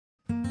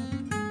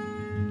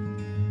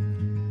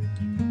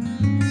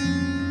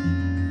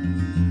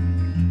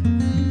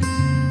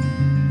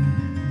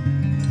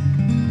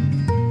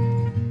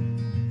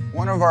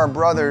One of our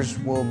brothers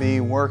will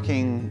be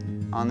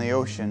working on the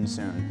ocean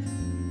soon.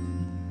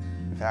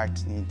 In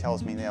fact, he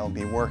tells me they'll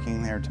be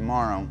working there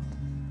tomorrow.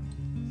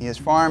 He has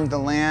farmed the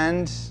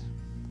land,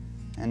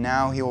 and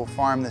now he will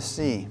farm the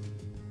sea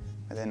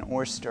with an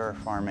oyster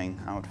farming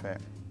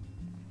outfit.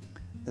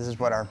 This is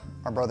what our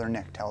brother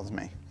Nick tells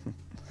me.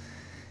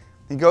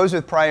 He goes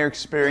with prior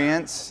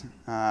experience,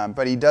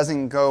 but he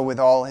doesn't go with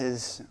all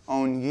his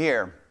own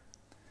gear.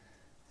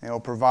 They'll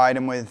provide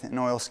him with an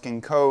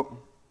oilskin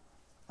coat,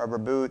 rubber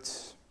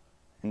boots,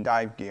 and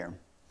dive gear.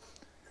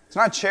 It's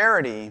not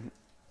charity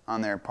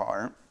on their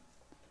part.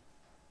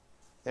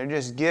 They're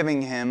just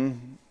giving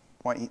him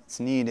what's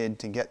needed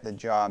to get the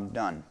job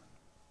done.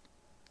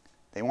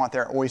 They want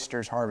their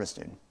oysters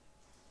harvested.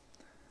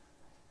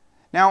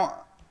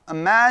 Now,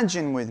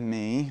 imagine with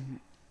me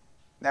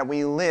that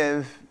we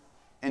live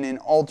in an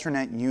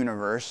alternate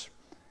universe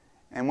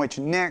in which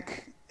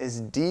Nick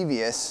is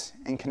devious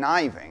and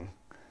conniving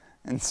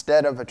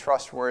instead of a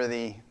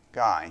trustworthy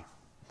guy.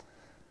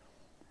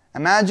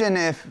 Imagine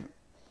if,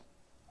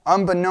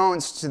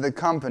 unbeknownst to the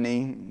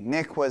company,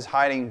 Nick was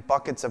hiding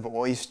buckets of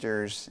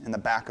oysters in the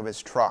back of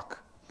his truck,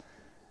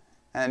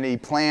 and he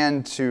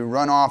planned to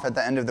run off at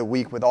the end of the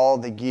week with all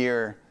the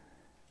gear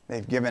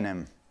they've given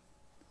him.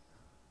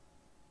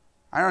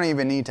 I don't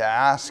even need to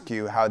ask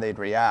you how they'd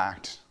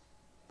react.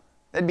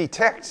 They'd be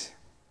ticked.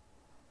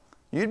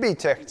 You'd be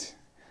ticked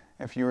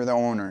if you were the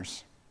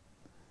owners.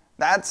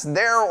 That's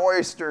their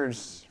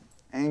oysters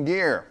and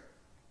gear.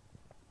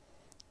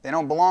 They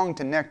don't belong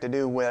to Nick to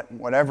do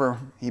whatever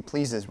he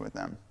pleases with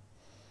them.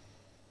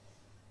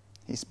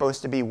 He's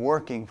supposed to be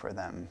working for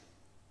them,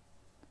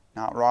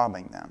 not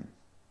robbing them.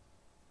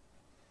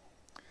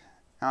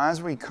 Now,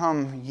 as we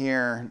come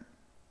here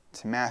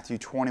to Matthew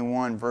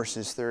 21,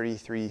 verses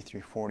 33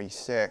 through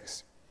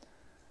 46,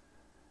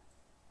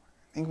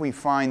 I think we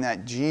find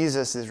that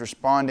Jesus is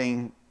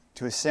responding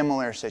to a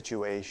similar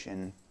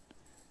situation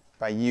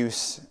by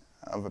use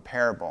of a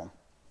parable.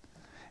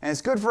 And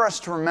it's good for us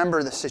to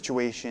remember the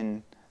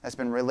situation that's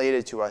been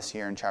related to us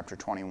here in chapter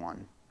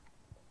 21.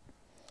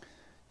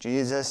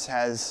 Jesus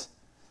has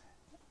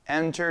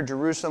entered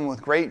Jerusalem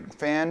with great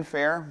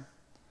fanfare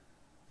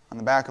on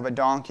the back of a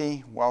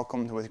donkey,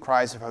 welcomed with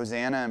cries of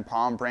Hosanna and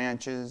palm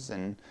branches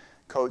and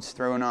coats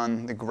thrown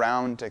on the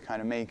ground to kind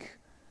of make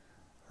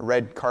a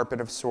red carpet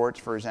of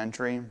sorts for his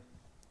entry.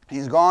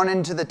 He's gone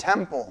into the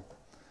temple,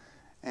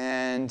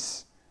 and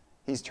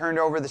he's turned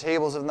over the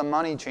tables of the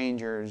money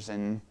changers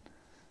and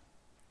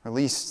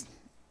released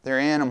their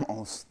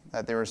animals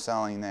that they were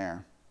selling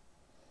there.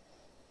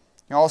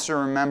 You also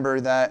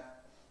remember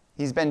that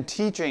he's been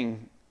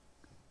teaching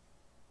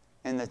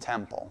in the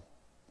temple.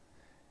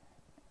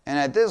 And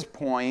at this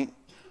point,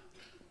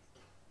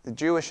 the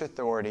Jewish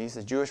authorities,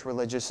 the Jewish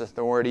religious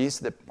authorities,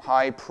 the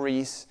high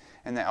priests,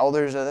 and the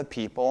elders of the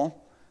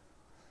people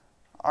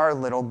are a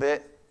little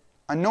bit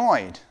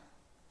annoyed.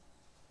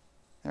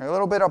 They're a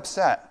little bit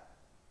upset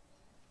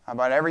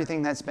about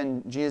everything that's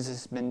Jesus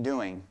has been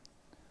doing.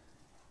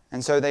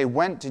 And so they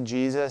went to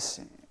Jesus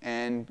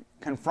and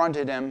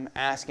confronted him,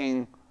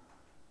 asking,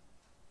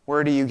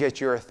 "Where do you get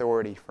your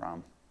authority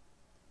from?"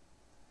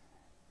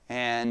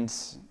 And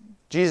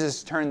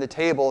Jesus turned the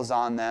tables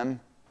on them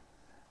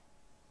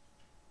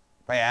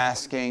by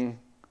asking,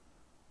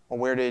 "Well,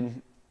 where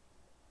did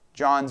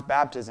John's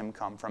baptism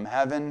come from?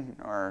 Heaven?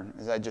 Or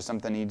is that just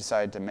something he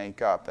decided to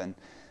make up?" And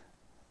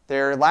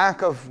their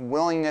lack of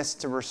willingness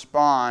to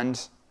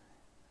respond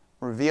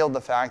revealed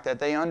the fact that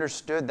they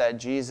understood that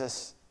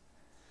Jesus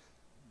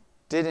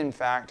did in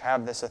fact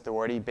have this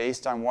authority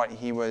based on what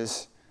he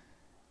was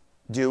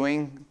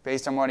doing,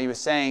 based on what he was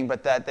saying,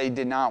 but that they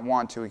did not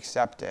want to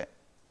accept it.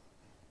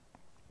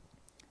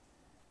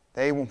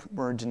 They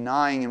were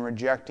denying and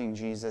rejecting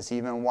Jesus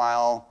even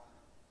while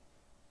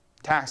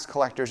tax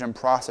collectors and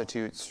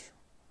prostitutes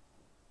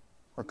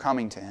were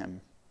coming to him,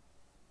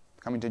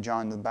 coming to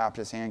John the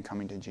Baptist and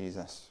coming to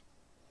Jesus.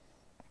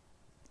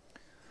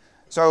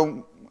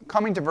 So,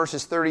 coming to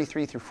verses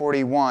 33 through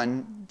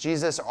 41,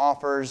 Jesus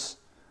offers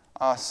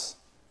us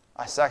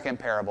a second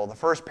parable. The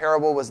first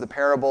parable was the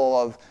parable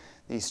of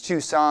these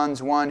two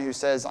sons, one who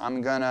says,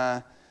 "I'm going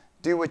to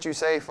do what you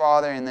say,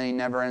 Father," and then he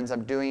never ends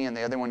up doing it. And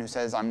the other one who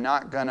says, "I'm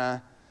not going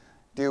to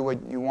do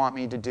what you want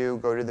me to do,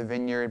 go to the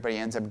vineyard," but he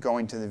ends up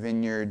going to the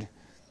vineyard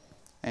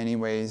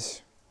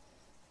anyways.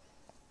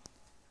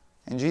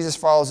 And Jesus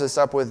follows this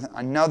up with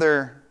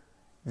another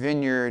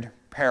vineyard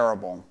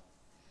parable.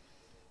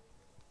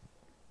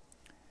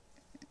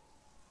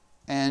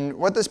 And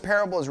what this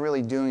parable is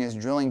really doing is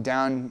drilling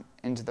down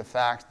into the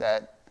fact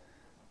that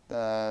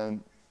the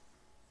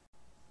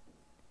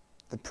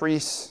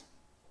priests,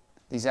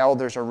 these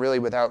elders, are really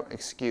without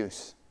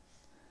excuse.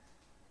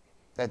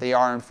 That they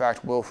are, in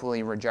fact,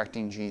 willfully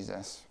rejecting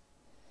Jesus.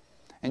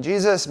 And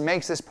Jesus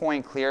makes this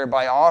point clear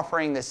by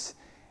offering this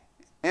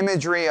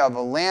imagery of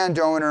a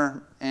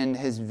landowner and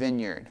his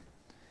vineyard.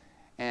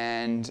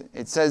 And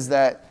it says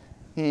that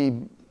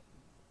he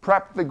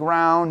prepped the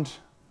ground,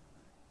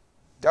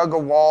 dug a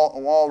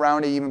wall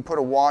around it, even put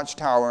a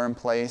watchtower in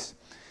place.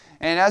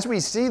 And as we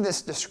see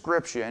this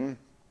description,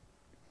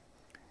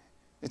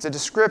 it's a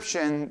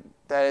description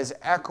that is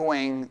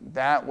echoing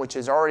that which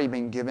has already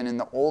been given in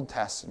the Old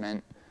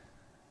Testament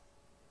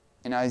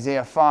in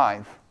Isaiah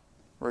 5,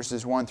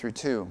 verses 1 through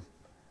 2.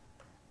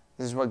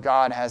 This is what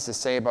God has to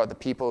say about the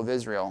people of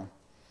Israel.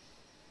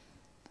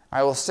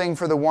 I will sing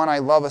for the one I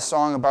love a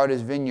song about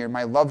his vineyard.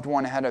 My loved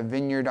one had a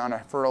vineyard on a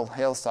fertile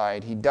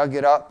hillside. He dug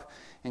it up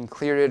and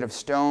cleared it of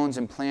stones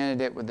and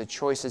planted it with the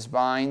choicest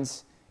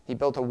vines. He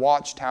built a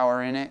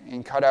watchtower in it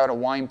and cut out a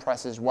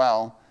winepress as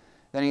well.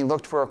 Then he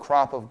looked for a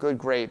crop of good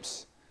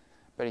grapes,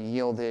 but it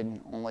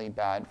yielded only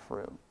bad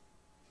fruit.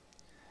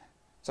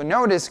 So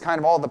notice kind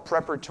of all the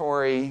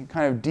preparatory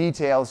kind of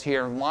details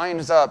here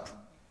lines up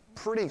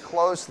pretty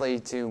closely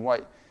to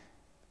what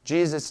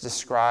Jesus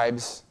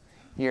describes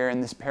here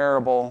in this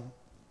parable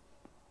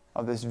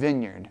of this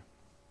vineyard.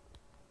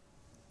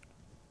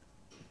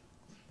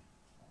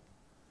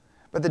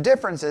 But the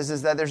difference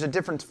is that there's a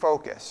different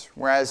focus.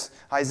 Whereas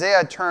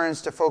Isaiah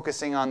turns to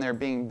focusing on there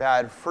being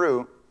bad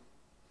fruit,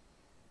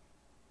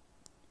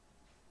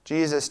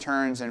 Jesus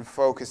turns and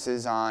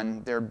focuses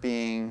on there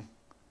being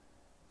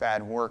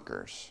bad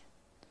workers.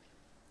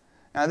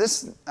 Now,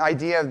 this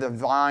idea of the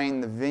vine,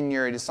 the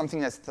vineyard, is something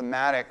that's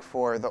thematic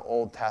for the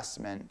Old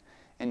Testament.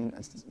 In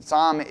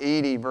Psalm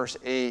 80, verse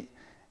 8,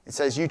 it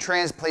says, "You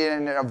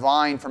transplanted a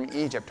vine from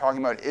Egypt,"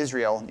 talking about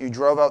Israel. "You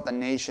drove out the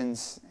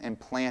nations and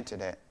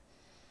planted it."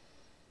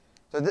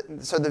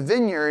 So the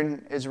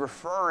vineyard is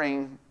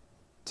referring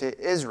to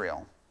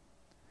Israel.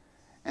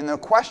 And the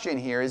question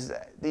here is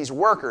that these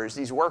workers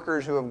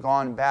who have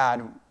gone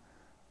bad,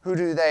 who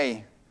do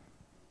they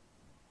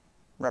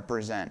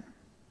represent?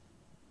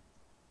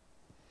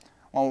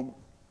 Well,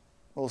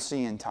 we'll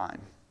see in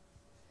time.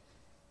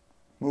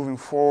 Moving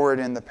forward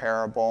in the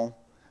parable,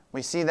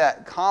 we see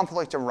that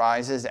conflict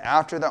arises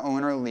after the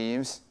owner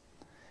leaves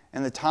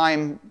and the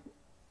time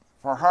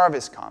for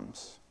harvest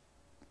comes.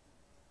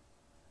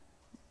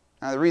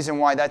 Now, the reason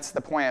why that's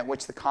the point at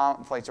which the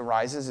conflict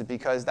arises is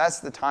because that's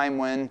the time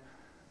when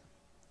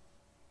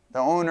the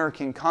owner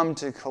can come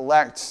to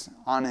collect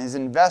on his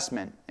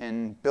investment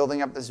in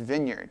building up this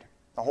vineyard.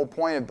 The whole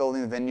point of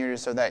building the vineyard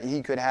is so that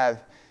he could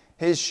have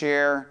his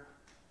share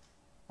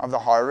of the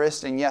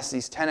harvest. And yes,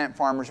 these tenant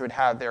farmers would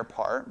have their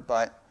part,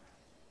 but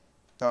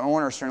the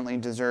owner certainly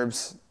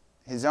deserves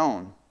his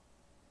own.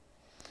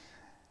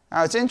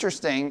 Now, it's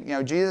interesting,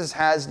 Jesus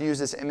has used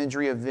this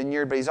imagery of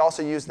vineyard, but he's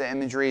also used the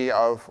imagery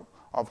of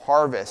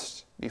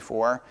harvest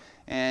before.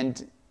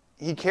 And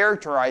he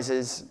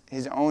characterizes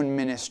his own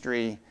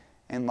ministry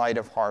in light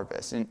of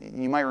harvest. And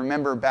you might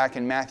remember back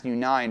in Matthew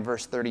 9,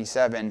 verse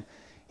 37,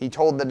 he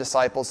told the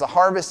disciples, "The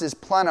harvest is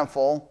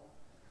plentiful,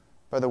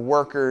 but the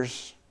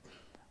workers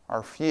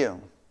are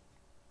few."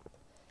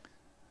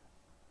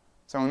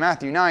 So in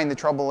Matthew 9, the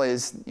trouble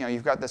is,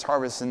 you've got this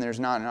harvest and there's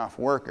not enough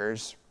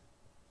workers.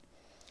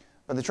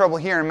 But the trouble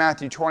here in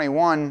Matthew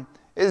 21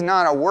 is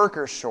not a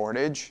worker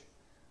shortage.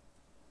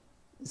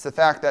 It's the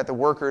fact that the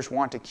workers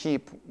want to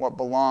keep what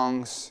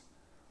belongs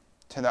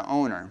to the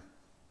owner.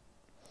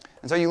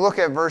 And so you look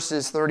at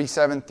verses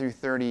 37 through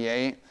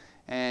 38,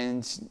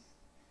 and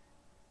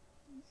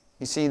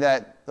you see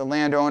that the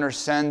landowner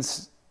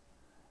sends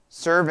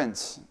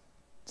servants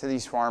to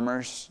these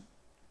farmers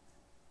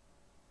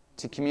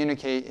to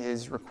communicate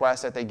his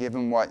request that they give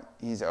him what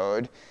he's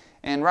owed.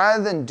 And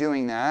rather than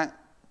doing that,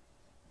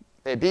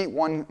 they beat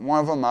one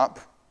of them up,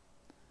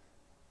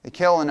 they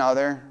kill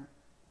another,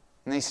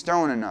 and they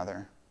stone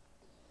another.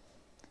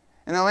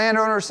 And the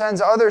landowner sends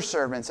other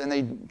servants, and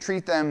they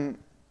treat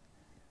them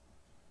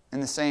in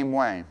the same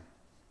way.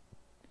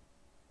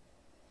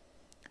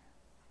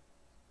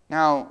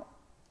 Now,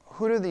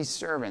 who do these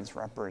servants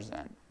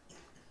represent?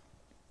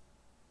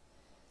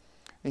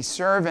 These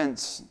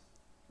servants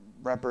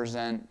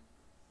represent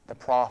the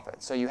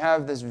prophet. So you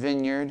have this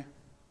vineyard,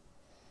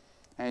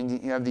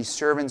 and you have these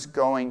servants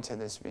going to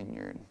this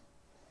vineyard.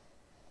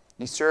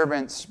 These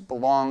servants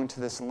belong to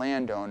this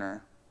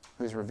landowner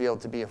who's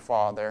revealed to be a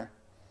father.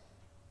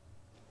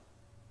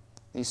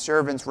 These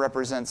servants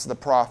represents the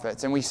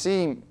prophets. And we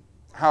see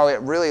how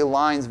it really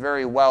aligns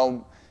very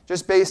well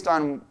just based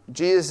on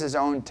Jesus'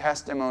 own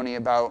testimony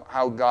about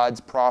how God's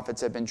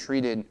prophets have been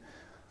treated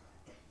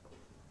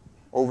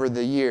over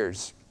the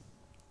years.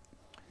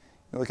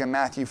 You look at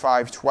Matthew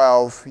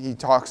 5:12, he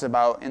talks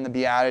about in the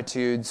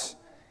Beatitudes,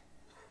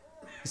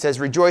 he says,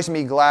 "Rejoice and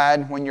be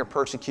glad when you're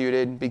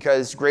persecuted,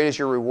 because great is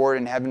your reward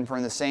in heaven, for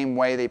in the same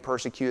way they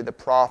persecuted the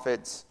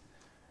prophets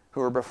who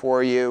were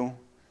before you."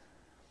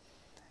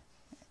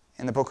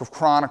 In the book of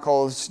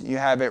Chronicles, you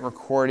have it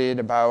recorded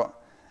about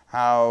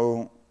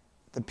how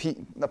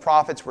the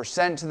prophets were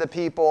sent to the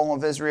people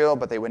of Israel,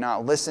 but they would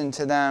not listen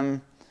to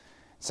them.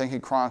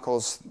 2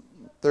 Chronicles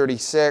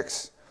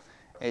 36,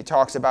 it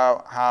talks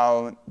about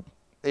how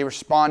they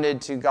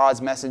responded to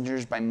God's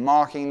messengers by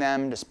mocking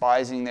them,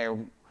 despising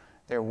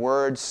their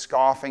words,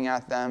 scoffing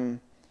at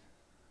them.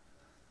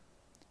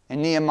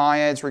 In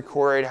Nehemiah, it's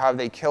recorded how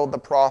they killed the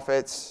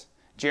prophets.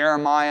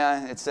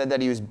 Jeremiah, it said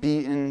that he was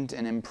beaten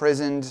and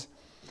imprisoned.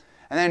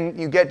 And then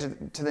you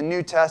get to the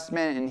New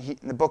Testament and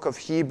the book of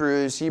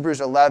Hebrews.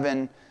 Hebrews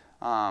 11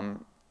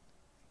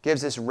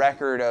 gives this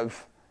record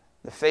of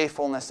the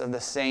faithfulness of the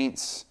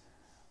saints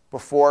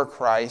before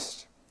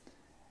Christ.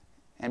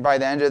 And by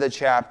the end of the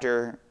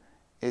chapter,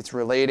 it's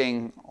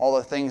relating all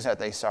the things that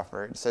they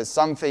suffered. It says,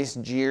 some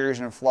faced jeers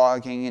and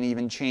flogging and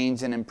even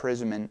chains and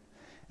imprisonment.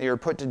 They were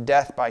put to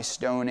death by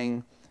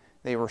stoning.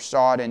 They were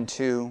sawed in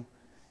two.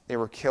 They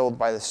were killed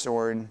by the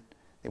sword.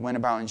 They went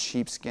about in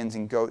sheepskins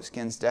and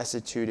goatskins,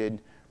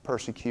 destituted,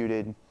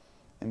 persecuted,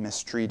 and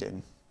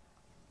mistreated.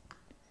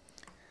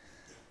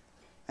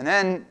 And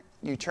then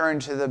you turn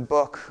to the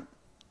book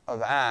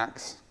of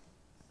Acts,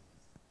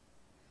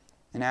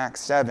 in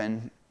Acts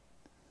 7,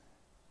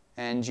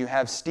 and you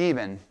have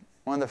Stephen,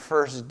 one of the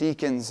first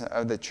deacons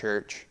of the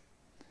church,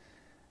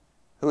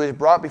 who is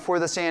brought before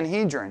the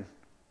Sanhedrin.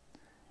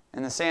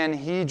 And the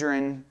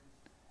Sanhedrin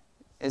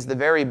is the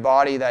very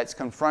body that's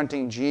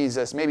confronting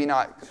Jesus, maybe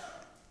not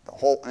the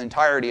whole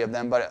entirety of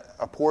them, but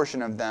a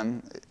portion of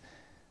them.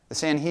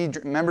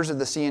 The members of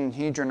the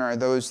Sanhedrin are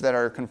those that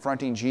are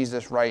confronting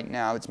Jesus right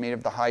now. It's made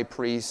of the high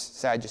priests,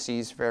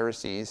 Sadducees,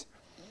 Pharisees.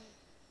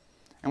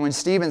 And when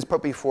Stephen's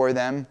put before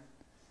them,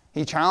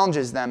 he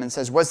challenges them and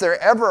says, was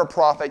there ever a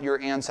prophet your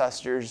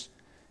ancestors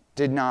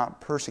did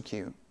not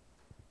persecute?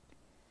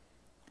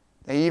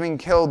 They even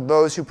killed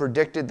those who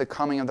predicted the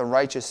coming of the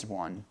righteous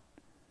one.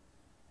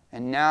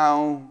 And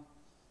now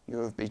you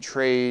have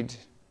betrayed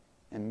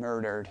and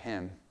murdered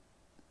him.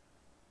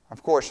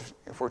 Of course,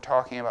 if we're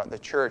talking about the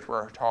church,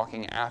 we're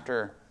talking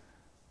after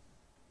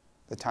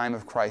the time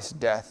of Christ's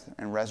death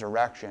and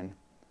resurrection.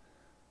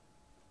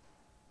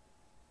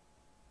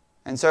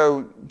 And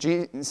so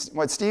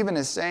what Stephen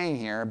is saying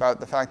here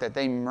about the fact that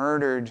they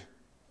murdered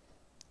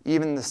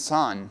even the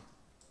Son,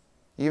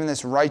 even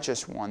this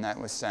righteous one that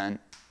was sent,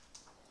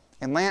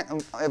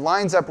 it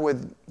lines up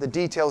with the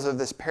details of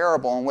this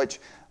parable in which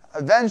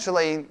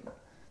eventually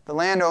the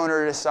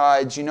landowner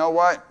decides, you know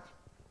what?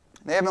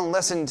 They haven't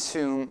listened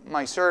to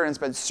my servants,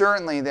 but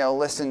certainly they'll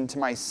listen to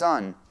my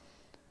son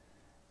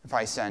if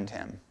I send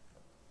him.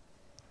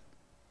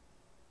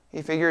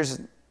 He figures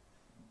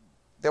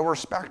they'll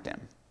respect him.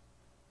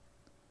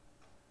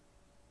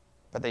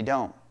 But they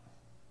don't.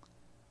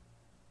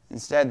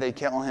 Instead, they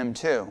kill him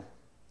too.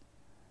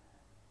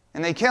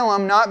 And they kill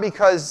him not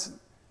because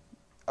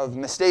of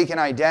mistaken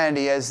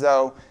identity, as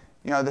though,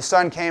 the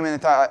son came in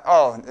and thought,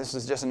 oh, this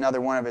is just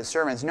another one of his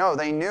servants. No,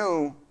 they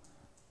knew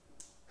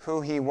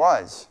who he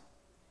was.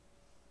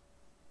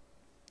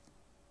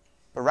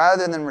 But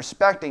rather than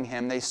respecting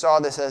him, they saw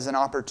this as an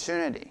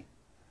opportunity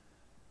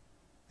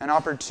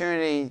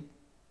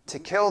to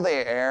kill the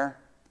heir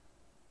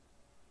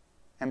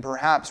and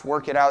perhaps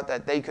work it out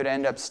that they could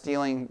end up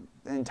stealing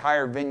the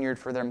entire vineyard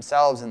for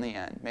themselves in the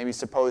end. Maybe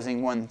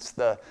supposing once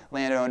the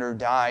landowner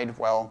died,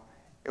 well,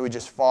 it would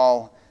just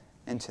fall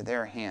into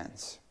their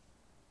hands.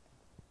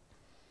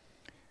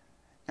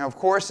 Now, of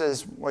course,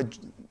 as what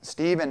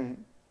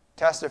Stephen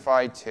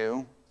testified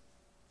to,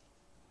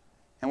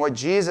 and what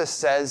Jesus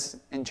says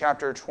in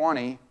chapter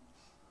 20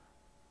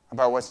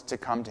 about what's to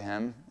come to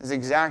him, is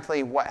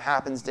exactly what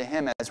happens to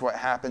him as what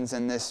happens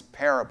in this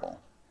parable.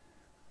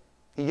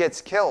 He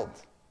gets killed.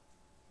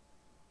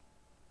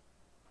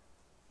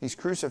 He's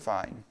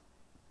crucified.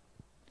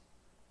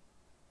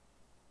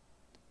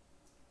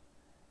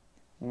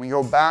 When we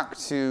go back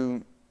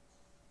to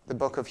the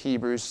book of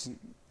Hebrews,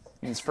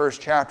 in its first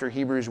chapter,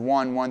 Hebrews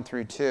 1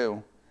 through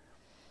 2,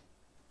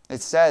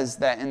 it says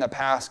that in the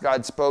past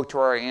God spoke to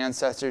our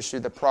ancestors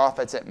through the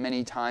prophets at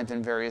many times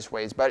in various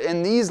ways. But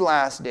in these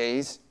last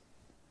days,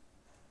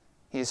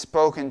 he has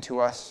spoken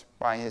to us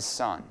by his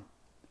Son,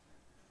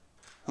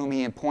 whom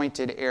he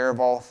appointed heir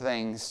of all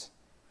things,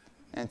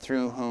 and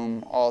through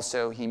whom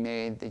also he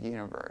made the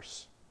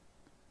universe.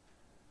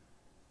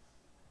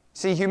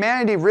 See,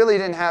 humanity really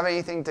didn't have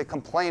anything to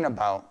complain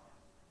about.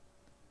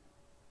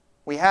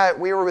 We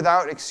were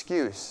without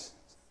excuse.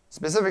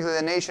 Specifically,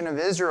 the nation of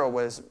Israel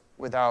was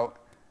without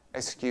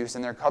excuse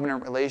in their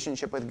covenant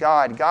relationship with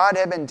God. God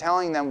had been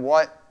telling them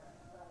what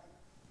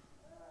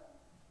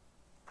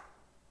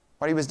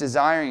he was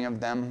desiring of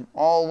them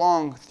all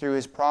along through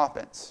his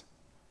prophets.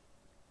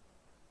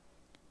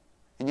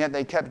 And yet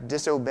they kept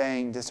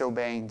disobeying.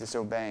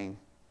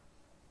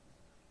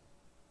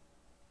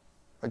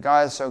 But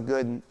God is so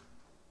good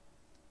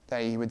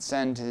that he would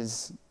send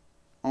his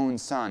own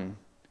Son,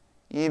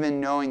 even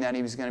knowing that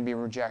he was going to be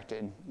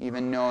rejected,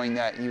 even knowing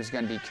that he was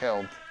going to be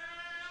killed.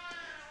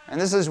 And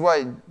this is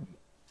what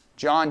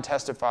John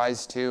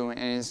testifies to in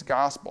his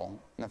gospel.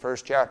 In the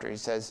first chapter, he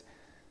says,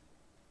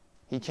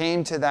 he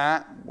came to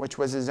that which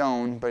was his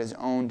own, but his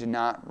own did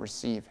not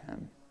receive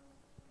him.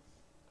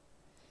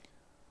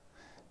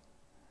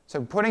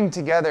 So putting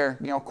together,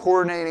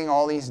 coordinating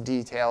all these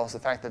details, the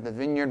fact that the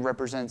vineyard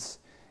represents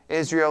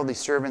Israel, the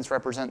servants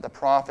represent the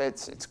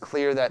prophets, it's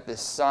clear that the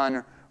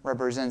Son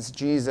represents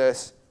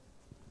Jesus.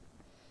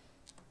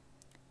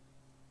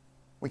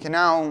 We can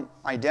now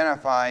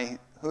identify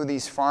who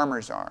these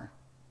farmers are.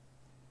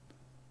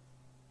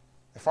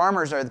 The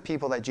farmers are the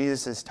people that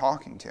Jesus is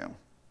talking to.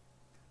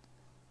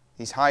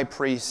 these high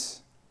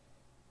priests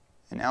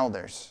and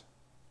elders.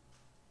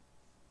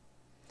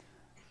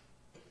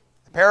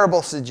 The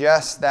parable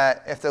suggests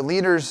that if the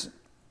leaders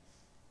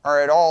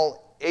are at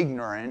all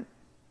ignorant,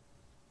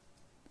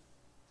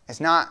 it's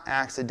not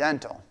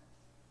accidental.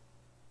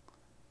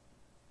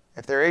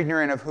 If they're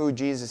ignorant of who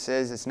Jesus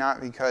is, it's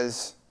not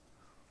because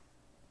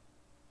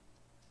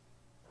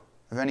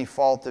of any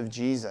fault of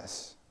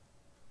Jesus.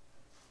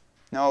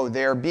 No,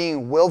 they're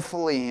being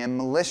willfully and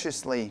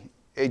maliciously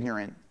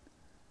ignorant.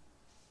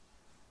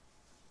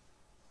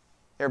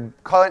 They're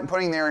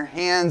putting their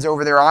hands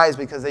over their eyes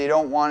because they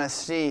don't want to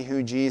see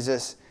who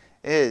Jesus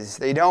is.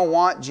 They don't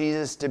want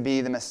Jesus to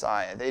be the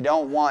Messiah. They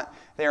don't want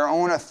their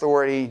own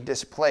authority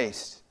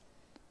displaced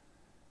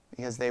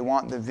because they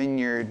want the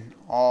vineyard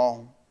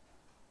all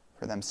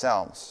for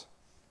themselves.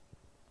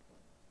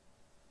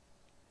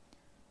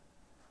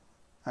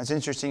 Now, it's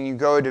interesting, you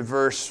go to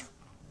verse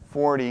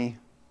 40,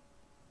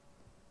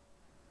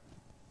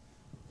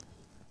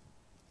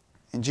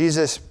 and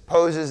Jesus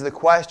poses the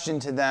question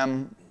to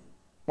them,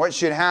 what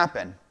should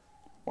happen?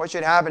 What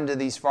should happen to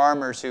these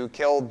farmers who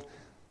killed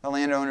the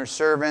landowner's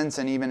servants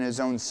and even his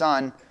own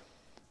son?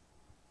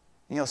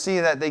 And you'll see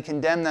that they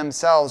condemn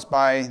themselves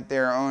by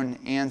their own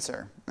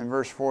answer. In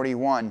verse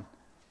 41,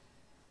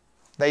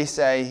 they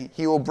say,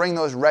 he will bring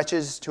those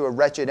wretches to a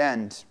wretched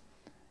end,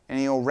 and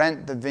he will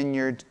rent the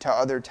vineyard to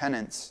other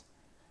tenants,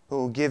 who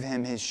will give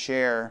him his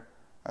share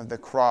of the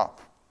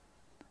crop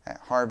at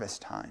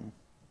harvest time.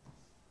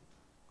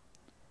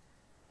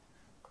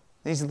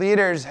 These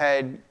leaders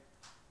had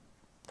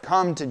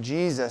come to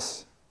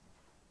Jesus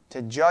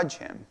to judge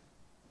him.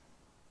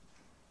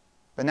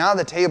 But now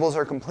the tables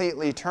are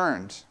completely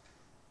turned.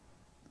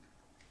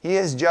 He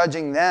is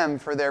judging them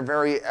for their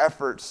very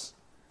efforts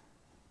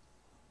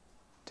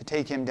to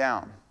take him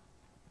down.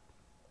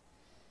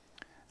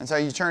 And so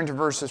you turn to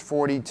verses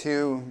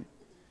 42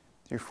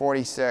 through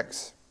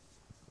 46.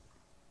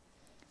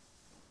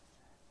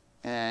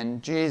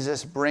 And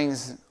Jesus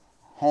brings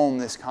home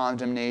this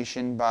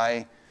condemnation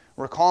by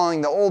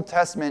recalling the Old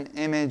Testament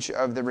image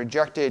of the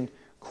rejected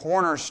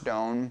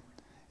cornerstone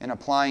and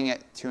applying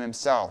it to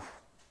himself.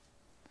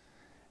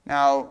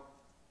 Now,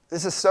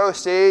 this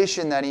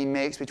association that he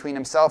makes between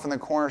himself and the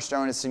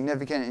cornerstone is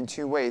significant in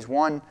two ways.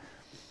 One,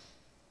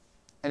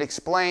 it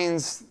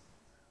explains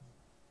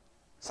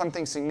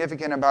something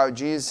significant about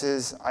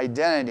Jesus'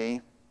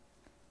 identity.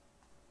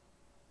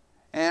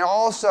 And it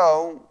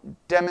also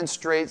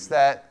demonstrates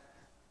that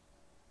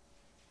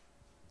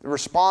the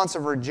response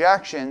of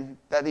rejection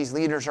that these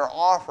leaders are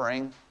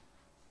offering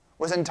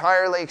was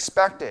entirely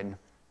expected.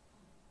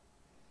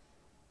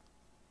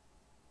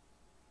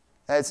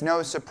 That it's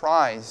no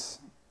surprise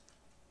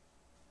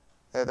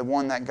that the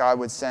one that God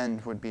would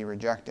send would be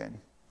rejected.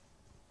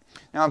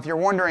 Now, if you're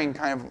wondering,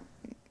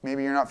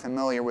 maybe you're not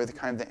familiar with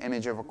the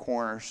image of a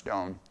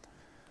cornerstone.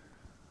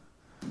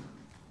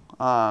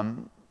 The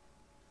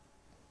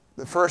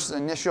first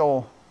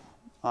initial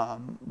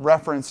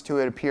reference to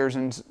it appears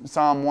in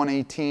Psalm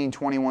 118,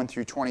 21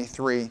 through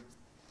 23.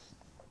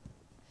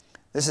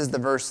 This is the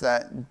verse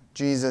that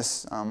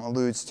Jesus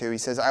alludes to. He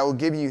says, I will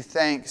give you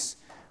thanks,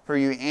 for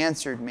you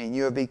answered me.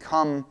 You have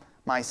become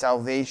my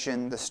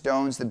salvation. The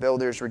stones the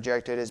builders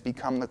rejected has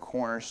become the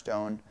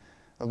cornerstone.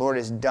 The Lord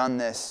has done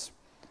this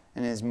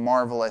and is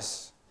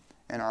marvelous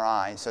in our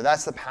eyes. So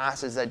that's the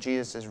passage that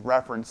Jesus is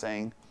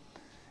referencing.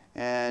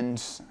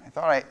 And I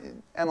thought,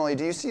 Emily,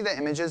 do you see the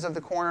images of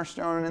the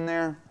cornerstone in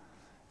there?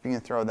 If you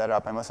can throw that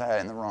up. I must have had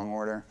it in the wrong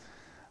order.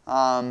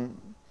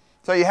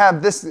 So you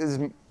have, this is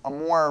a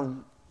more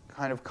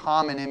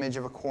common image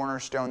of a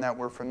cornerstone that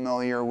we're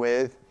familiar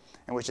with,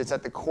 in which it's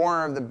at the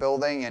corner of the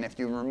building, and if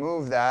you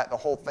remove that, the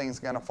whole thing's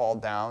going to fall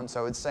down.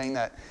 So it's saying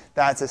that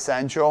that's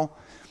essential.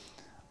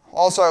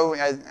 Also,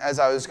 as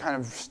I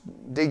was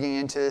digging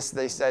into this,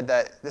 they said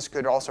that this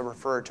could also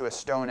refer to a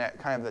stone at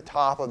the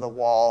top of the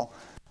wall.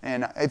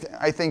 And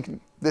I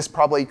think this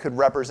probably could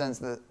represent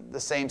the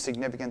same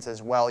significance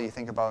as well. You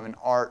think about an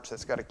arch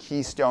that's got a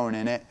keystone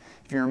in it.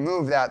 If you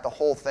remove that, the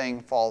whole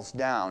thing falls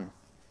down.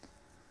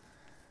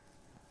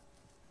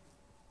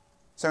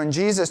 So in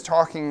Jesus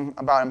talking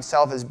about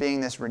himself as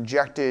being this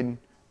rejected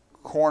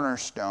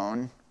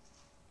cornerstone,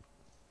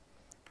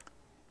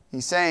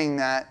 he's saying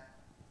that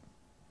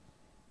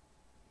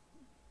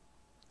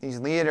these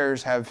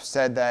leaders have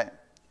said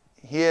that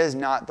he is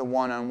not the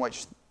one on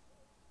which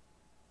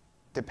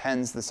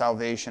depends the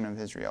salvation of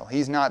Israel.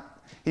 He's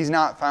not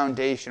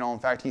foundational. In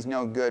fact, he's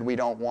no good. We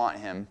don't want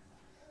him.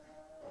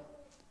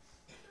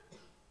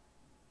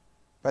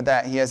 But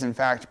that he has in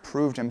fact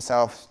proved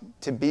himself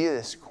to be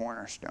this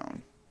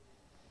cornerstone.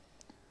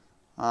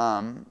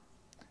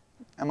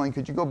 Emily,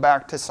 could you go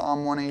back to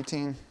Psalm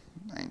 118?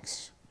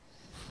 Thanks.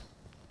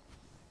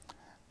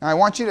 Now I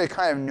want you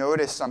to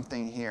notice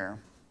something here.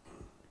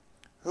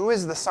 Who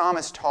is the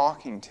psalmist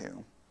talking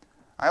to?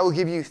 I will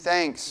give you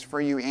thanks, for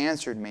you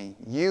answered me.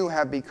 You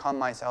have become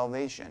my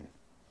salvation.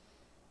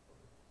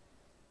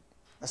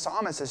 The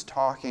psalmist is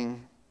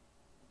talking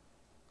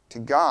to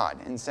God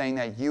and saying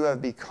that you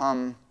have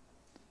become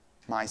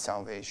my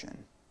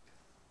salvation.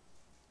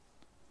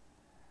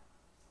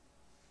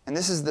 And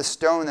this is the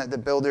stone that the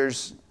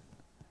builders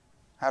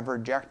have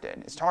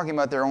rejected. It's talking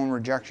about their own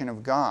rejection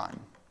of God.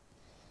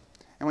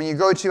 And when you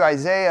go to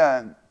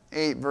Isaiah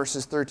 8,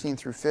 verses 13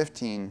 through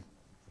 15,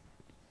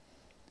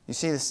 you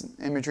see this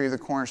imagery of the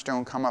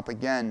cornerstone come up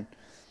again.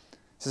 It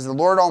says, "The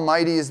Lord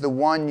Almighty is the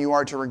one you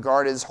are to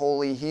regard as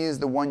holy. He is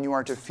the one you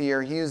are to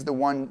fear. He is the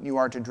one you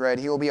are to dread.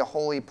 He will be a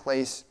holy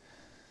place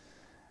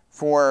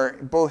for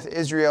both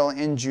Israel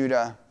and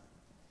Judah.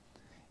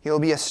 He will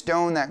be a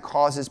stone that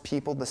causes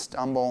people to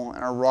stumble,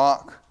 and a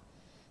rock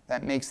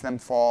that makes them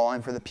fall.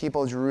 And for the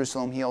people of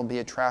Jerusalem, he will be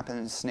a trap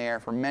and a snare.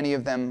 For many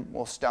of them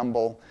will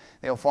stumble.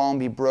 They will fall and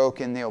be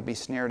broken. They will be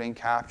snared and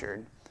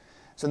captured."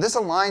 So this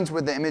aligns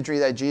with the imagery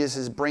that Jesus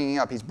is bringing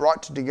up. He's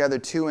brought together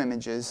two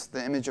images,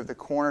 the image of the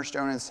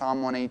cornerstone in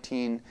Psalm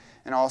 118,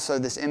 and also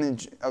this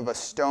image of a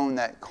stone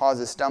that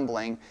causes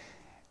stumbling.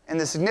 And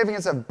the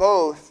significance of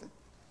both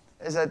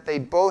is that they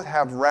both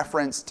have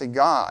reference to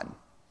God.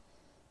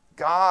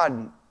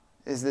 God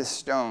is this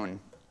stone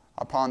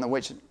upon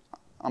which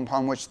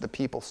the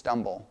people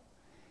stumble.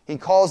 He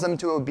calls them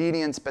to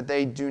obedience, but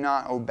they do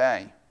not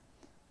obey.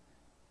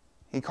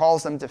 He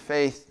calls them to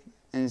faith,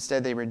 and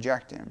instead they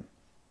reject him.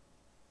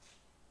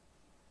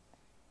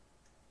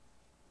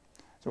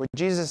 So what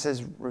Jesus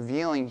is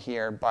revealing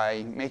here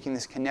by making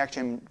this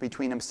connection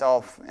between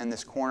himself and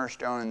this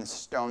cornerstone and the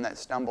stone that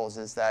stumbles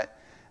is that,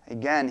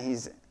 again,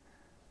 he's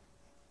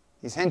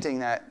hinting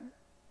that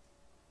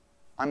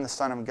I'm the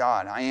Son of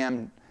God. I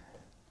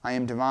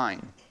am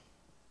divine.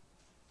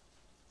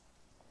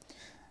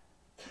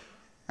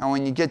 And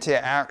when you get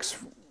to Acts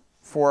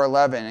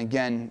 4:11,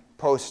 again,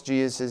 post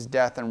Jesus'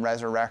 death and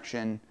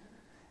resurrection,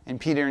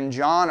 and Peter and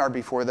John are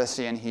before the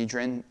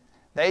Sanhedrin,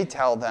 they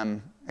tell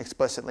them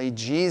explicitly,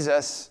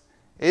 Jesus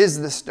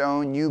is the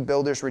stone you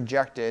builders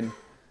rejected,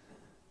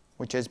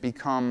 which has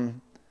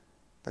become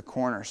the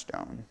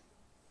cornerstone.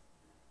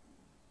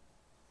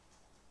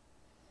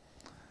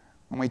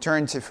 When we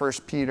turn to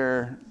 1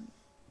 Peter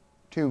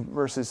 2,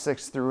 verses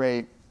 6 through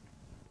 8,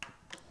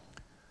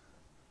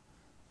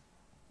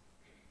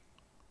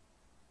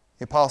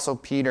 the Apostle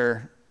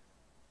Peter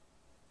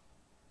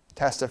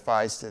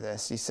testifies to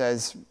this. He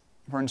says,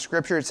 "For in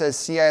Scripture it says,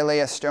 'See, I lay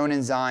a stone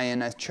in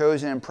Zion, a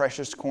chosen and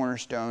precious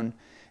cornerstone,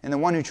 and the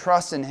one who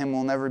trusts in him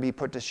will never be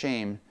put to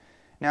shame.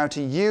 Now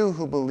to you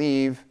who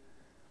believe,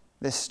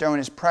 this stone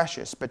is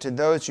precious, but to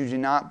those who do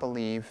not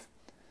believe,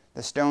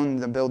 the stone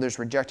the builders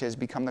rejected has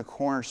become the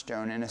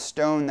cornerstone, and a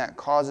stone that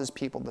causes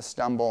people to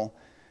stumble,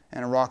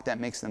 and a rock that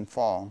makes them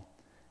fall.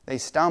 They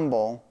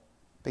stumble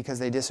because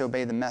they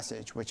disobey the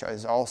message, which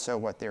is also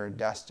what they are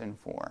destined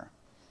for."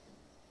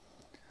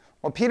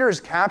 What Peter is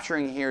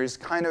capturing here is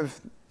kind of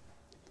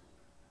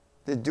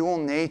the dual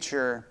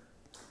nature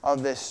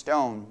of this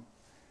stone.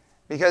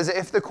 Because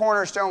if the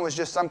cornerstone was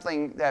just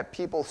something that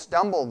people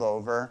stumbled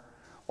over,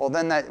 well,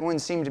 then that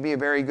wouldn't seem to be a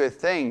very good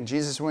thing.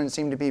 Jesus wouldn't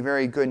seem to be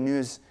very good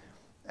news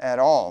at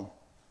all.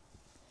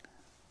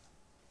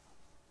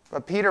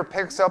 But Peter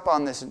picks up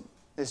on this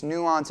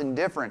nuance and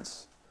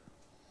difference.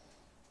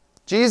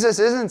 Jesus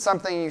isn't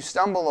something you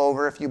stumble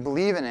over if you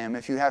believe in him,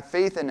 if you have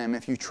faith in him,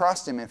 if you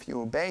trust him, if you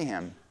obey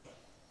him.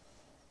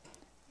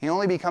 He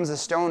only becomes a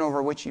stone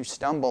over which you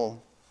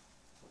stumble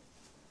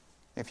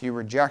if you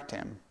reject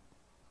him.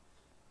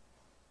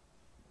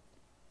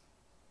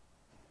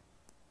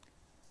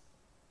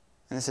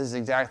 And this is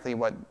exactly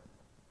what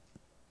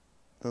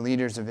the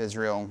leaders of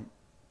Israel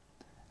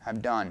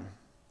have done.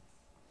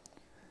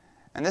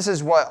 And this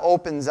is what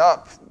opens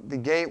up the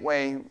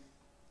gateway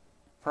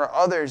for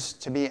others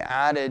to be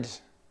added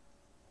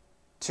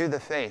to the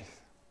faith.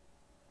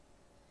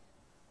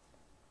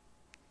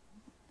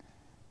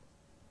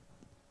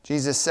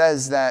 Jesus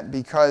says that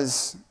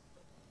because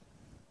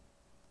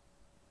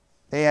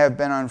they have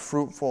been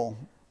unfruitful,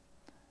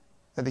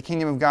 that the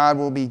kingdom of God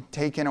will be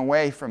taken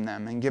away from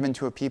them and given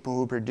to a people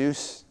who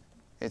produce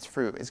its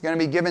fruit. It's going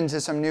to be given to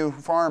some new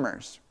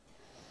farmers.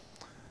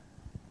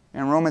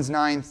 In Romans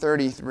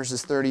 9:30,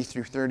 verses 30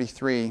 through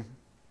 33,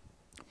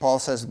 Paul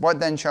says, "What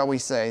then shall we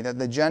say? That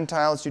the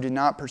Gentiles who did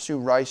not pursue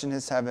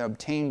righteousness have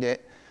obtained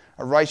it,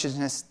 a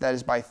righteousness that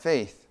is by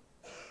faith.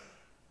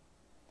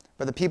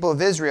 But the people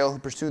of Israel who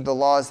pursued the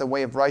law as the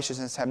way of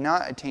righteousness have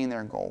not attained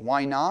their goal.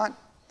 Why not?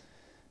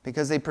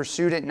 Because they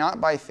pursued it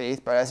not by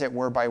faith, but as it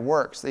were by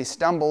works. They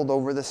stumbled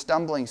over the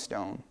stumbling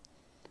stone.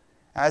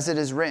 As it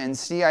is written,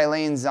 'See, I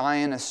lay in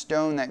Zion a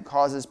stone that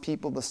causes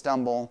people to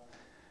stumble,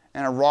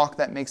 and a rock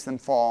that makes them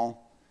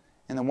fall,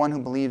 and the one who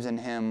believes in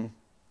him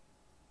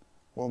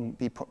will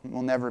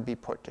never be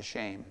put to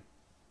shame.'"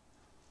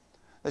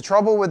 The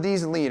trouble with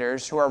these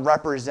leaders who are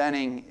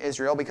representing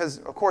Israel, because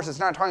of course it's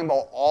not talking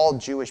about all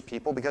Jewish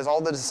people, because all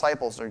the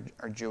disciples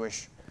are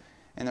Jewish,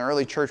 and the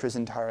early church was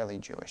entirely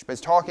Jewish, but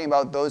it's talking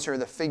about those who are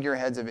the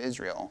figureheads of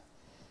Israel.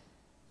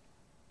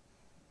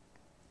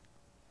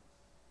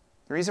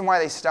 The reason why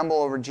they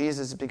stumble over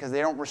Jesus is because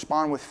they don't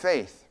respond with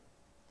faith.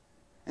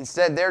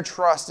 Instead, their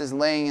trust is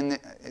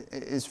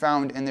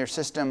found in their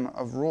system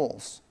of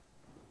rules.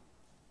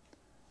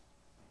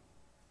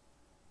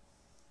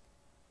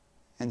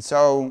 And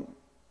so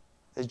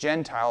the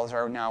Gentiles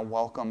are now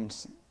welcomed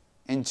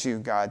into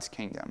God's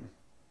kingdom.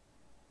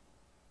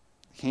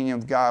 The kingdom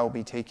of God will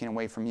be taken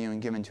away from you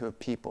and given to a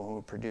people who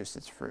will produce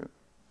its fruit.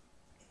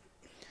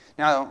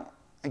 Now,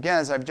 again,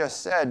 as I've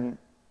just said,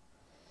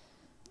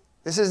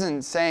 this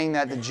isn't saying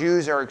that the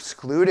Jews are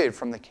excluded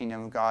from the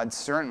kingdom of God.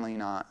 Certainly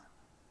not.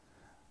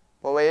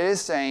 But what it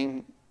is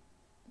saying,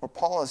 what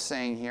Paul is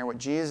saying here, what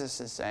Jesus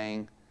is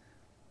saying,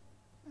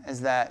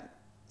 is that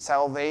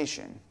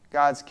salvation,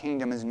 God's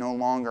kingdom, is no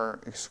longer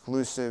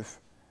exclusive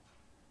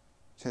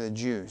to the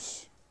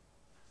Jews.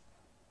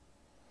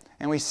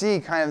 And we see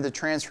kind of the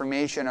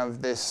transformation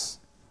of this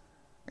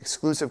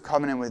exclusive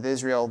covenant with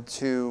Israel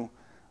to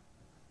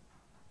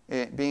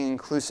it being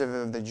inclusive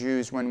of the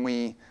Jews when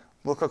we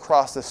look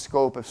across the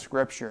scope of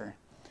Scripture.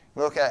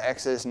 Look at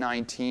Exodus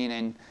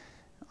 19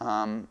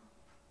 and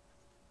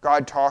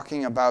God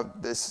talking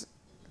about this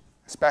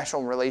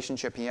special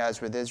relationship he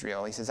has with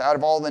Israel. He says, out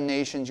of all the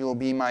nations you will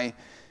be my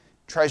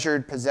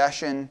treasured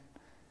possession,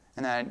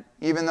 and that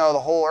even though the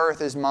whole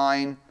earth is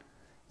mine,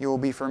 you will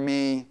be for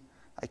me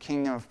a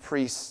kingdom of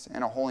priests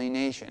and a holy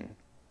nation.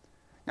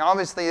 Now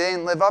obviously they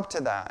didn't live up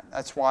to that.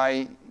 That's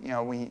why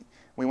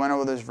we went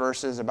over those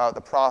verses about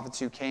the prophets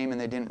who came and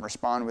they didn't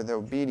respond with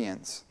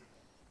obedience.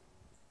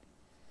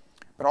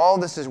 But all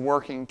this is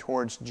working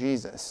towards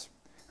Jesus.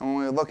 And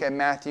when we look at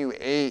Matthew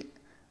 8,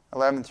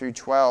 11 through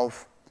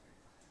 12,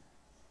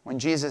 when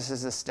Jesus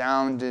is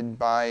astounded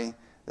by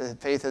the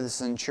faith of the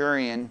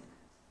centurion,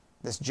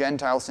 this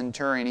Gentile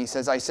centurion, he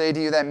says, I say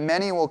to you that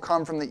many will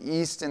come from the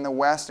east and the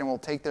west and will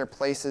take their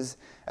places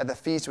at the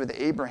feast with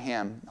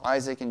Abraham,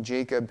 Isaac, and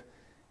Jacob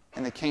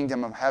in the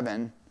kingdom of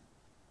heaven.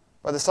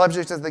 But the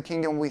subjects of the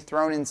kingdom will be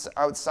thrown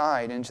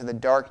outside into the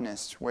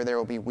darkness, where there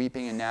will be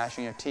weeping and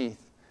gnashing of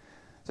teeth.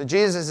 So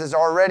Jesus is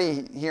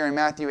already here in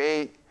Matthew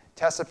 8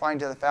 testifying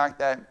to the fact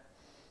that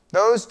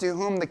those to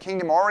whom the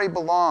kingdom already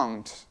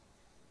belonged,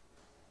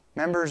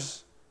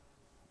 members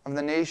of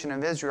the nation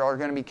of Israel, are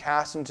going to be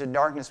cast into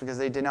darkness because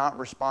they did not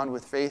respond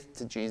with faith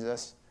to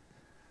Jesus.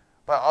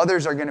 But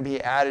others are going to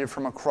be added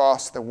from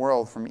across the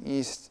world, from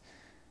east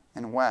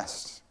and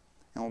west,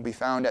 and will be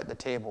found at the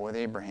table with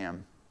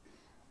Abraham.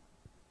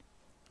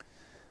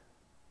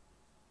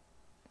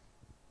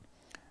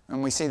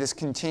 And we see this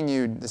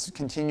continued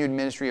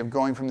ministry of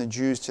going from the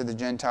Jews to the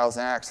Gentiles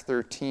in Acts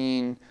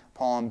 13.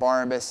 Paul and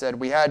Barnabas said,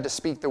 we had to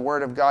speak the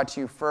word of God to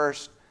you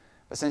first,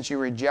 but since you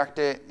reject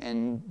it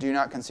and do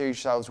not consider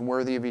yourselves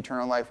worthy of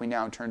eternal life, we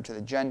now turn to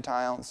the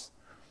Gentiles.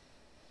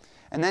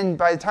 And then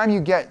by the time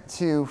you get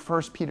to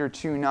 1 Peter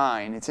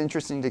 2:9, it's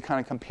interesting to kind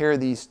of compare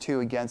these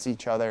two against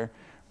each other.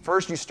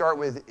 First, you start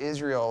with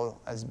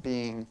Israel as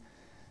being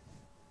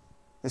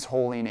this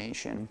holy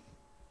nation.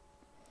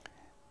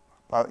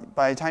 But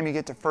by the time you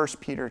get to 1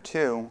 Peter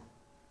 2,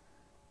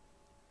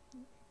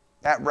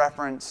 that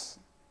reference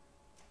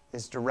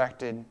is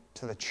directed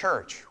to the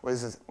church,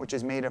 which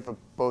is made up of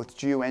both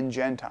Jew and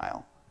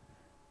Gentile.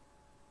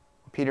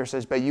 Peter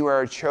says, but you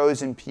are a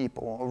chosen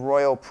people, a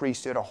royal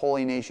priesthood, a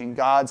holy nation,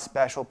 God's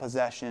special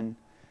possession,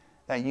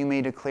 that you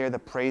may declare the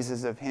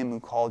praises of him who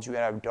called you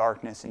out of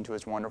darkness into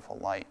his wonderful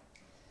light.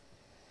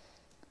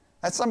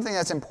 That's something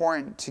that's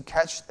important to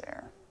catch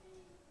there,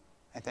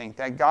 I think,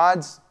 that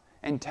God's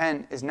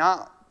intent is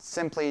not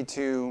simply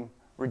to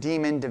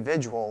redeem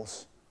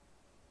individuals,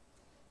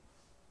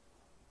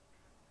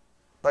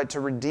 but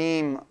to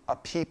redeem a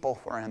people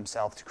for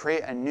himself, to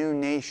create a new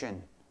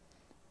nation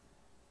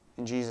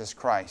in Jesus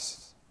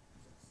Christ,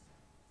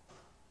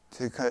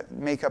 to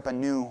make up a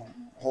new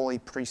holy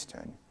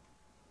priesthood.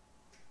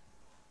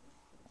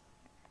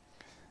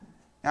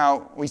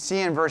 Now, we see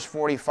in verse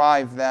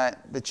 45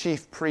 that the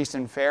chief priests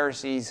and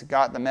Pharisees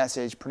got the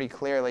message pretty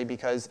clearly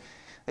because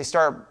they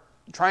start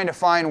trying to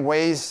find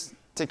ways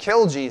to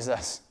kill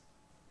Jesus.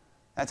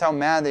 That's how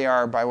mad they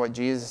are by what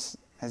Jesus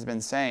has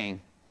been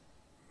saying.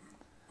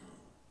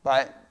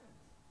 But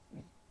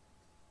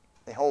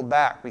they hold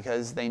back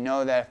because they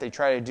know that if they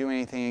try to do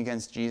anything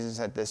against Jesus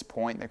at this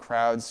point, the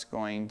crowd's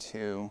going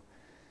to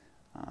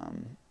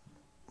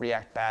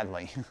react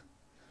badly.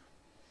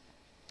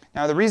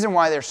 Now, the reason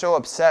why they're so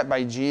upset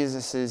by what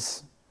Jesus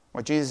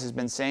has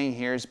been saying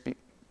here is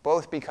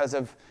both because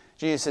of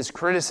Jesus'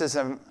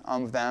 criticism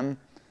of them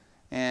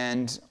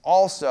and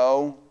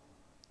also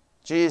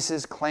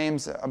Jesus'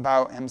 claims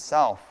about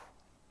himself.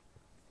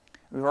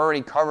 We've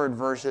already covered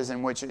verses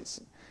in which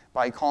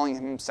by calling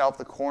himself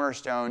the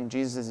cornerstone,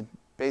 Jesus is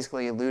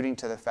basically alluding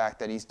to the fact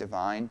that he's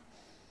divine.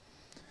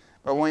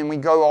 But when we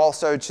go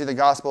also to the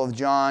Gospel of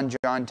John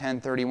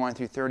 10:31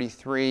 through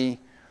 33,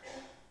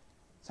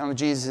 some of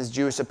Jesus'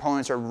 Jewish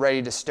opponents are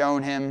ready to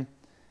stone him.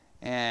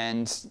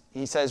 And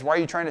he says, why are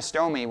you trying to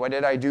stone me? What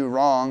did I do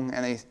wrong?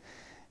 And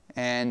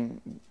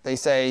they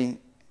say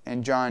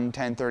in John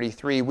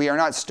 10:33, we are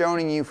not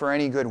stoning you for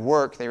any good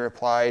work, they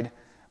replied,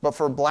 but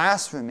for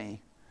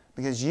blasphemy,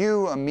 because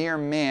you, a mere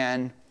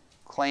man,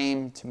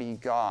 claim to be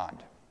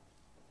God.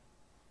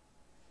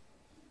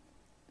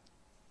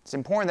 It's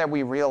important that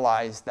we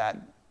realize that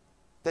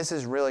this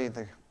is really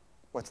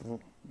what's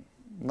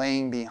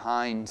laying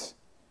behind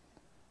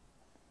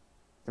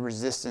the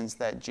resistance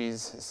that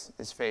Jesus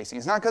is facing.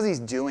 It's not because he's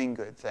doing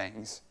good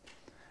things.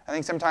 I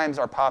think sometimes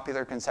our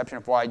popular conception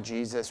of why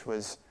Jesus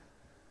was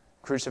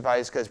crucified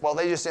is because, well,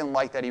 they just didn't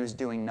like that he was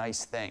doing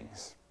nice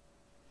things.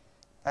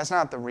 That's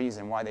not the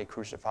reason why they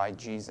crucified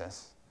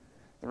Jesus.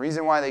 The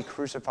reason why they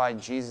crucified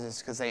Jesus is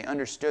because they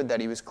understood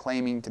that he was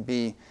claiming to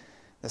be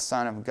the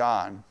Son of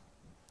God.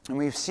 And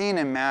we've seen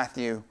in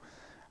Matthew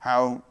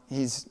how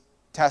he's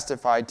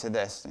testified to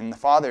this, and the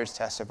Father's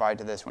testified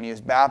to this. When he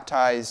was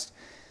baptized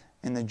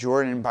in the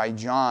Jordan by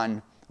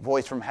John, a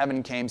voice from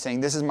heaven came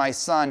saying, "This is my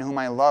Son whom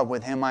I love,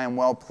 with him I am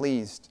well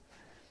pleased."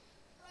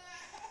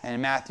 And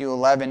in Matthew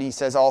 11, he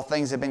says, "All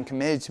things have been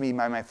committed to me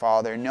by my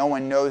Father. No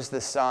one knows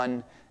the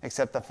Son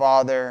except the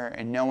Father,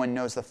 and no one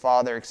knows the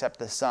Father except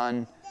the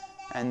Son,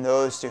 and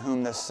those to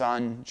whom the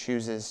Son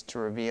chooses to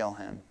reveal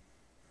him."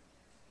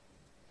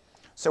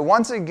 So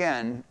once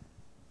again,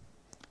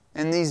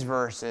 in these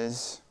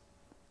verses,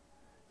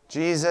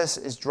 Jesus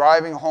is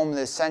driving home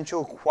the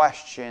essential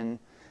question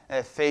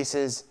that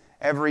faces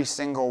every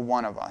single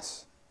one of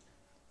us.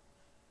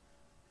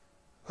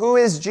 Who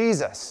is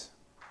Jesus?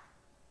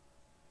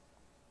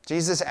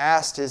 Jesus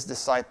asked his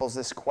disciples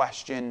this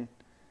question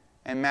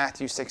in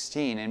Matthew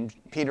 16,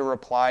 and Peter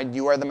replied,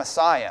 "You are the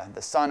Messiah,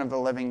 the Son of the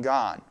living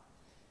God."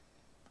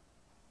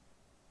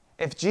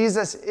 If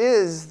Jesus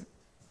is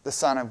the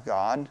Son of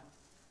God,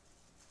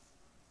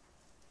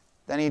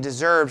 then he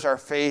deserves our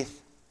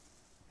faith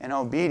and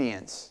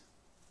obedience.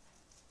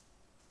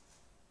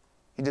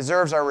 He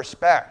deserves our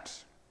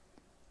respect,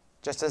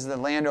 just as the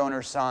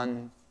landowner's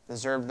son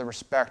deserved the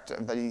respect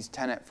of these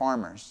tenant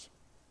farmers.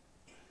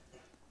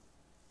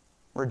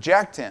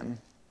 Reject him,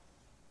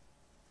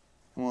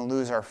 and we'll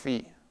lose our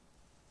feet.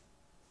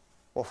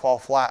 We'll fall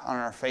flat on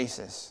our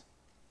faces.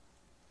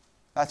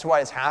 That's what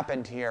has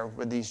happened here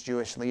with these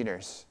Jewish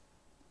leaders.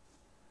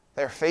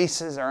 Their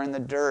faces are in the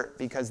dirt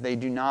because they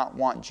do not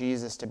want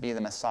Jesus to be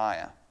the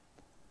Messiah.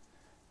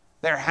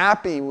 They're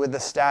happy with the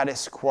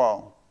status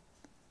quo.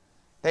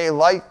 They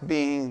like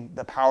being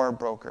the power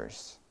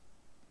brokers.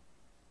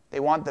 They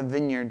want the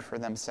vineyard for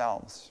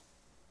themselves.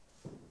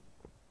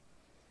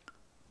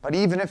 But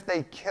even if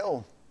they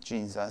kill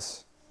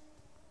Jesus,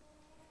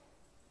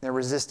 their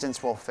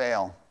resistance will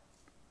fail.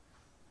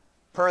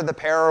 Per the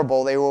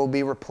parable, they will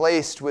be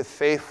replaced with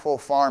faithful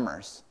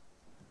farmers.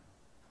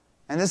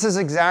 And this is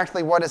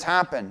exactly what has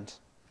happened.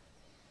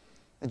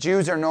 The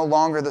Jews are no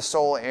longer the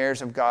sole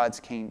heirs of God's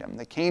kingdom.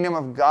 The kingdom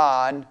of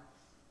God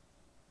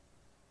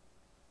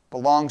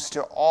belongs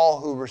to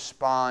all who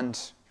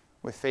respond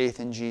with faith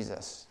in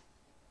Jesus,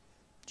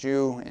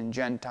 Jew and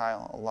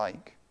Gentile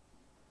alike.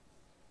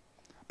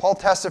 Paul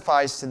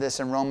testifies to this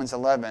in Romans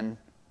 11,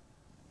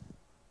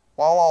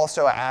 while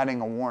also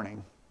adding a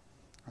warning.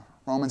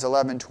 Romans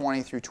 11,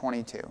 20 through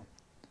 22. It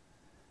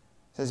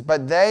says,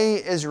 "But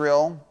they,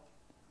 Israel,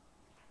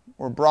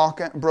 were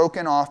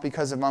broken off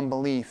because of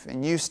unbelief,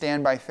 and you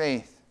stand by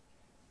faith.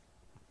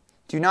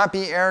 Do not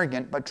be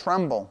arrogant, but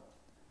tremble.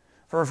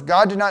 For if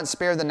God did not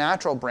spare the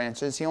natural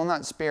branches, he will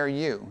not spare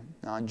you,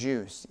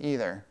 non-Jews,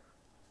 either.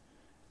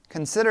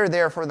 Consider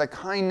therefore the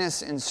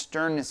kindness and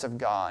sternness of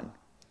God.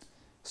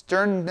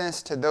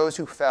 Sternness to those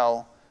who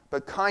fell,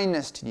 but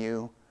kindness to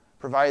you,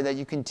 provided that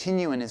you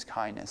continue in his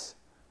kindness.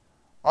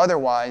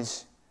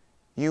 Otherwise,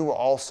 you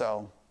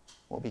also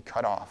will be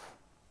cut off."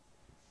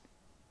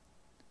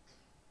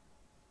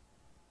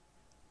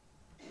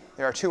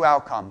 There are two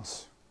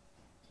outcomes.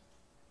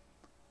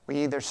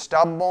 We either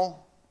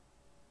stumble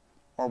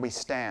or we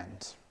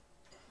stand.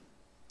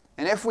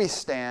 And if we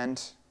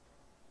stand,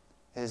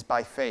 it is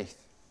by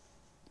faith.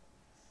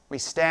 We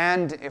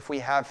stand if we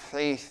have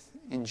faith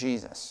in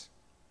Jesus.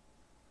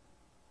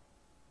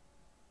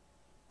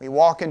 We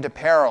walk into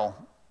peril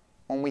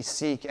when we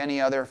seek any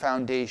other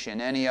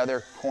foundation, any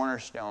other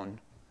cornerstone.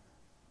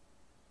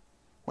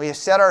 We have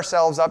set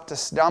ourselves up to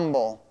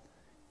stumble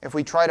if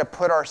we try to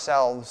put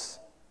ourselves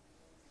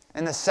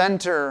in the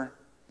center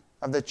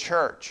of the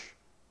church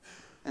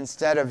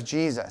instead of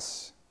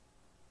Jesus.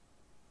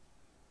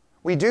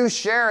 We do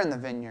share in the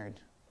vineyard.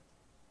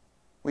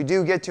 We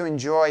do get to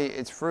enjoy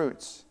its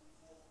fruits.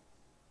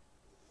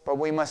 But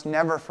we must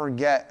never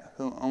forget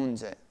who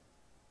owns it.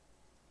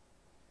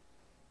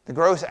 The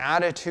gross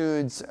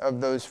attitudes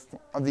of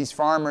these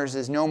farmers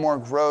is no more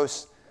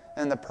gross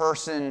than the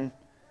person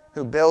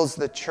who builds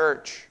the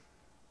church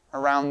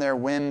around their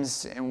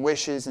whims and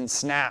wishes and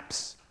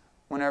snaps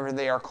whenever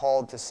they are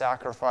called to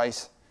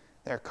sacrifice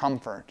their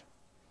comfort.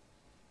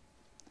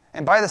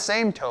 And by the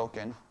same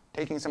token,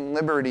 taking some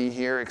liberty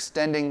here,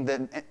 extending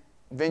the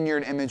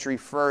vineyard imagery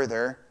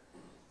further,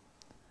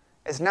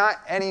 it's not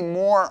any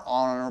more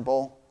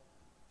honorable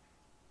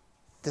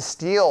to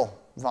steal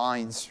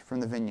vines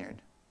from the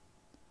vineyard.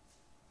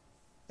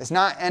 It's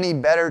not any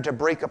better to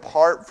break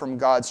apart from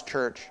God's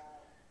church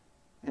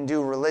and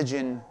do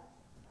religion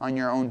on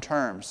your own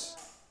terms.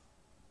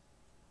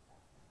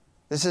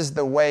 This is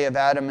the way of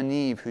Adam and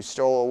Eve, who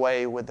stole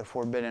away with the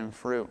forbidden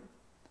fruit,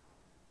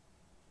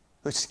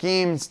 who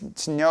schemed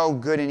to know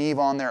good and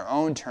evil on their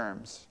own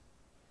terms,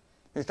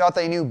 who thought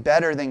they knew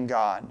better than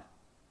God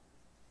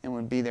and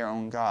would be their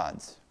own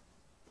gods.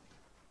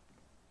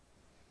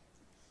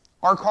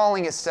 Our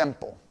calling is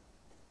simple.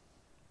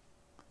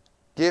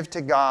 Give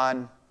to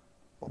God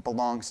what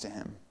belongs to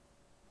him.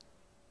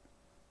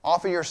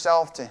 Offer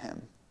yourself to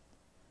him.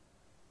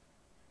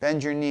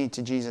 Bend your knee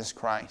to Jesus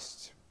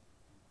Christ.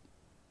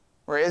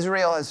 Where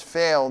Israel has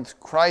failed,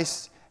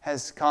 Christ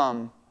has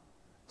come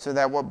so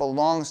that what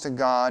belongs to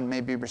God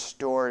may be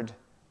restored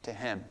to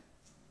him.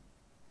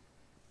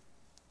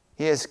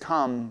 He has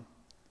come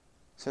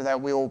so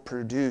that we will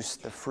produce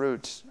the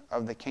fruit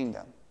of the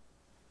kingdom.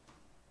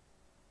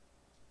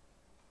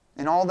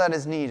 And all that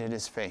is needed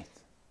is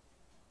faith.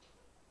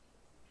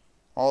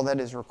 All that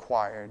is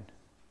required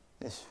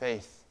is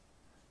faith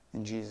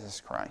in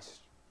Jesus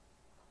Christ.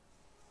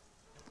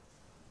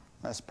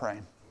 Let's pray.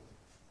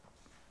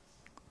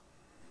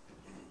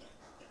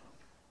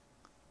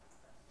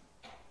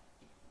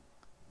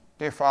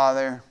 Dear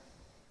Father,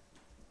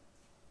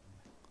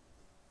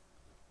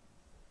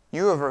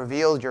 you have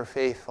revealed your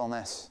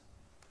faithfulness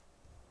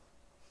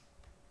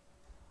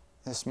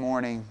this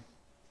morning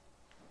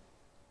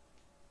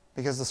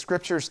because the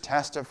Scriptures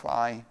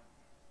testify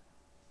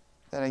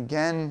that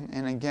again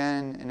and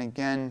again and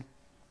again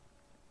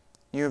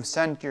you have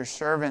sent your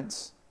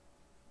servants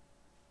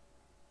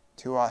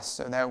to us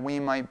so that we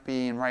might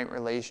be in right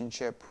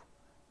relationship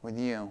with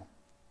you.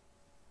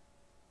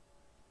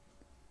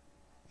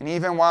 And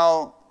even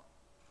while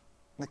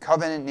the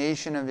covenant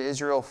nation of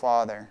Israel,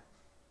 Father,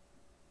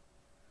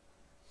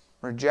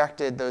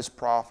 rejected those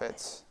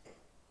prophets,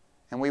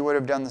 and we would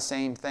have done the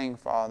same thing,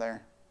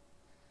 Father,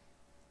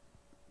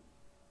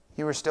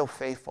 you were still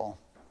faithful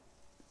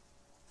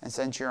and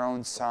sent your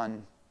own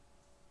Son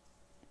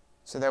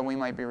so that we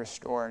might be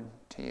restored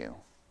to you.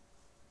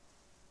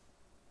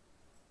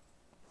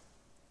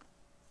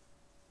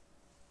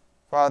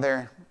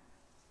 Father,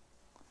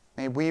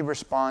 may we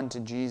respond to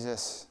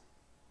Jesus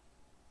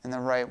in the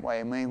right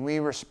way. May we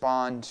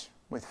respond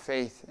with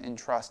faith and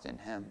trust in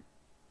him.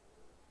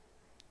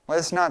 Let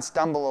us not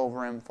stumble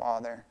over him,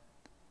 Father,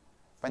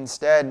 but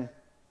instead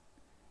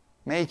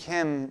make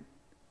him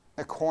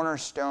the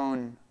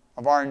cornerstone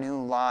of our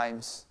new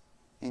lives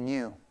in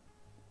you.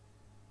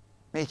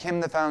 Make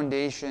him the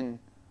foundation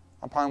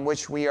upon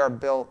which we are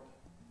built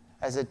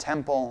as a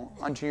temple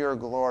unto your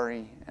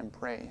glory and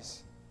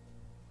praise.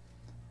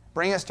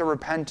 Bring us to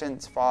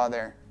repentance,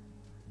 Father,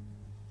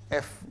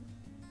 if,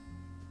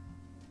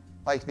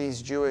 like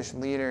these Jewish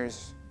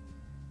leaders,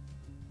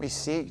 we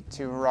seek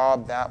to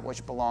rob that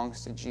which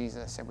belongs to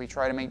Jesus. If we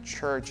try to make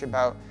church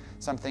about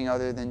something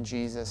other than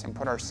Jesus and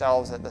put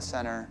ourselves at the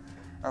center,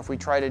 or if we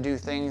try to do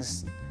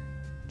things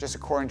just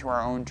according to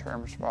our own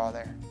terms,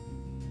 Father,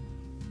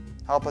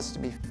 help us to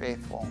be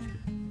faithful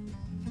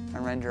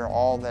and render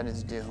all that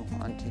is due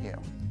unto you.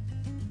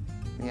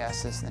 We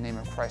ask this in the name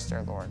of Christ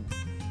our Lord.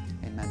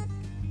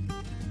 Amen.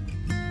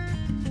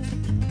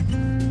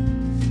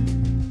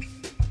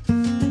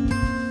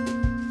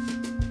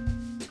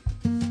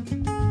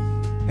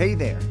 Hey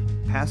there,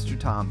 Pastor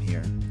Tom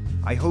here.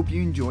 I hope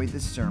you enjoyed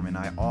this sermon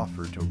I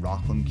offered to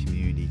Rockland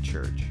Community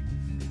Church.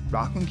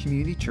 Rockland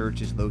Community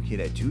Church is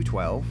located at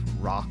 212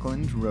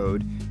 Rockland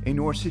Road in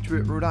North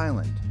Scituate, Rhode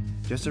Island,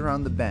 just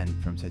around the bend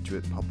from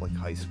Scituate Public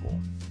High School.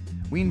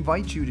 We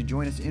invite you to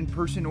join us in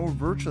person or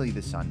virtually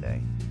this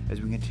Sunday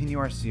as we continue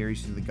our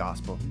series through the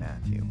Gospel of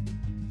Matthew.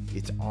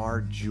 It's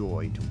our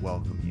joy to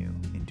welcome you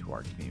into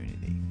our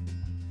community.